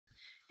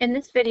In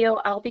this video,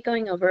 I'll be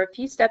going over a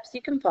few steps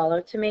you can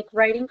follow to make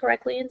writing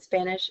correctly in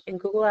Spanish in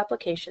Google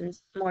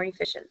applications more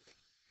efficient.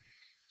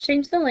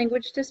 Change the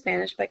language to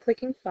Spanish by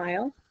clicking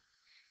File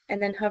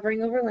and then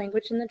hovering over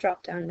Language in the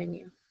drop-down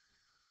menu.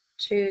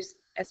 Choose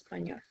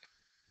Español.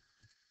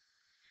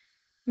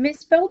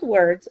 Misspelled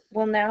words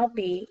will now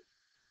be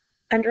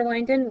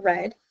underlined in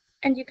red,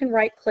 and you can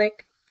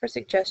right-click for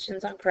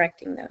suggestions on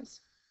correcting those.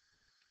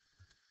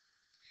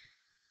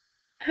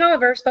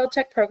 However, spell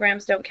check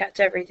programs don't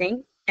catch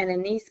everything, and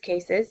in these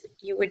cases,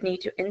 you would need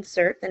to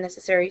insert the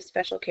necessary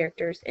special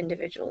characters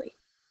individually.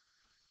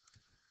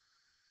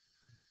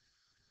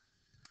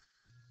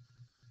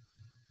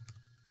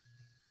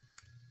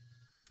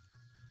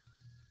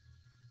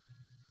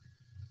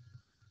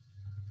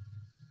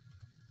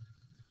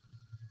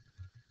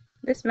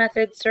 This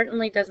method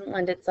certainly doesn't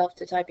lend itself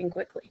to typing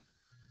quickly.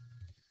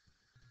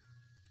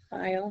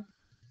 File,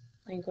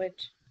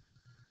 Language,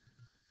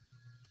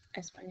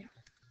 Español.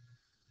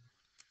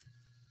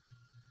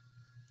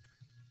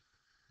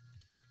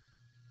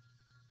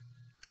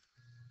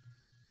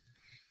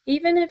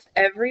 Even if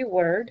every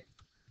word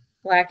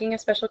lacking a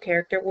special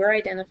character were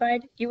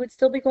identified, you would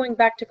still be going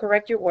back to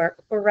correct your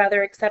work, or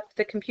rather accept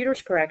the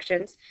computer's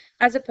corrections,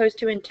 as opposed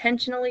to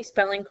intentionally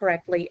spelling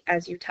correctly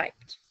as you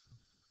typed.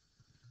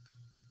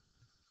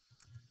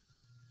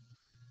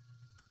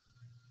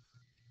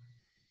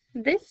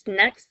 This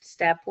next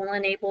step will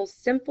enable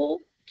simple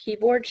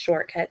keyboard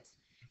shortcuts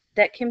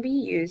that can be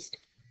used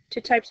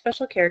to type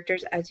special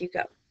characters as you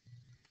go.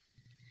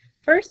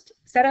 First,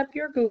 set up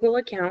your Google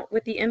account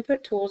with the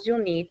input tools you'll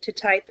need to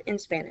type in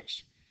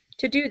Spanish.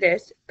 To do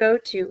this, go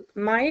to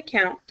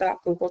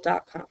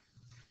myaccount.google.com.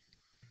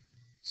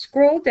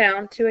 Scroll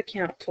down to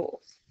Account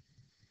Tools.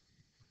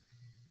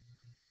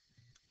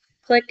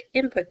 Click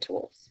Input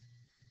Tools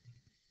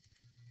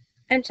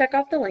and check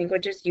off the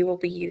languages you will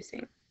be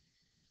using.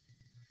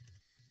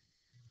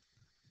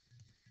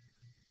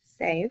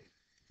 Save.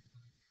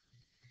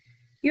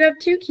 You have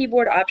two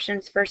keyboard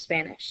options for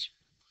Spanish.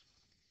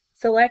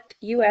 Select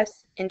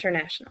US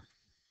International.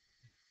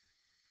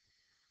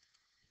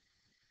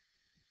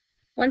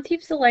 Once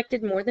you've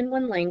selected more than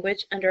one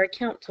language under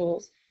Account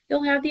Tools,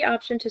 you'll have the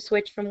option to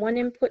switch from one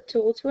input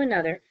tool to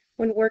another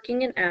when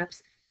working in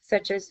apps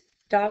such as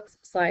Docs,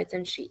 Slides,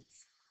 and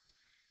Sheets.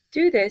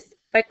 Do this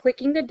by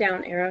clicking the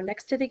down arrow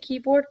next to the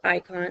keyboard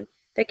icon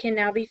that can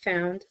now be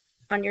found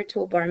on your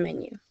toolbar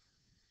menu.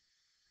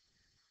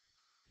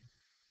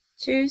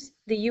 Choose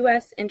the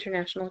US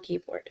International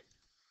keyboard.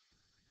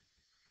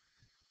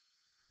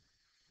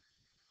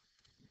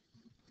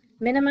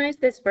 Minimize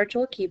this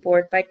virtual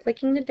keyboard by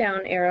clicking the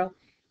down arrow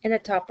in the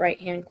top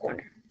right-hand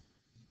corner.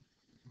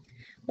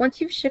 Once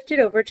you've shifted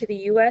over to the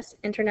US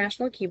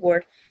International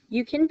keyboard,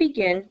 you can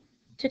begin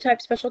to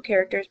type special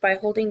characters by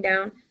holding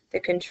down the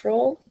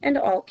Control and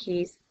Alt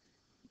keys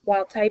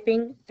while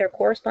typing their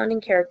corresponding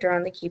character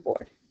on the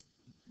keyboard.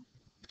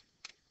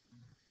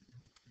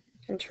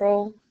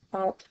 Control,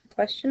 Alt,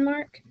 question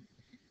mark,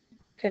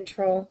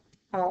 Control,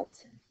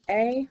 Alt,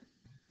 A,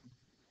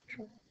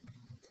 Control,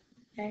 Alt,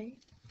 A.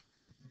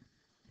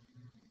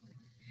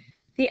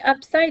 The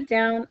upside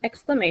down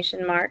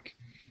exclamation mark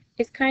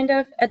is kind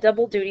of a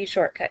double duty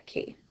shortcut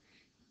key.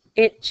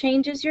 It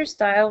changes your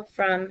style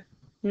from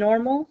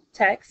normal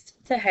text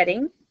to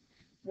heading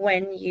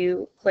when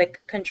you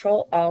click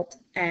Control Alt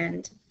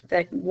and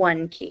the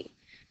 1 key.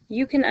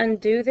 You can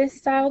undo this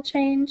style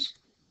change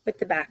with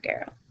the back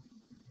arrow.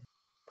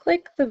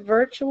 Click the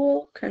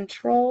virtual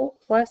Control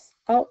plus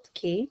Alt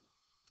key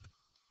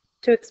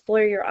to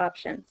explore your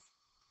options.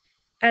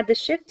 Add the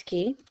Shift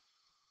key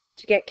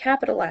to get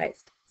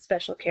capitalized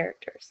special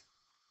characters.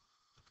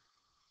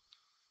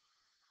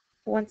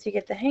 Once you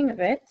get the hang of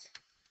it,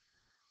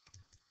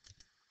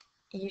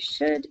 you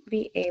should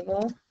be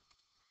able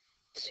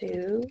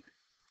to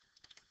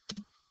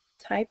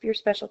type your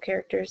special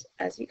characters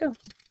as you go.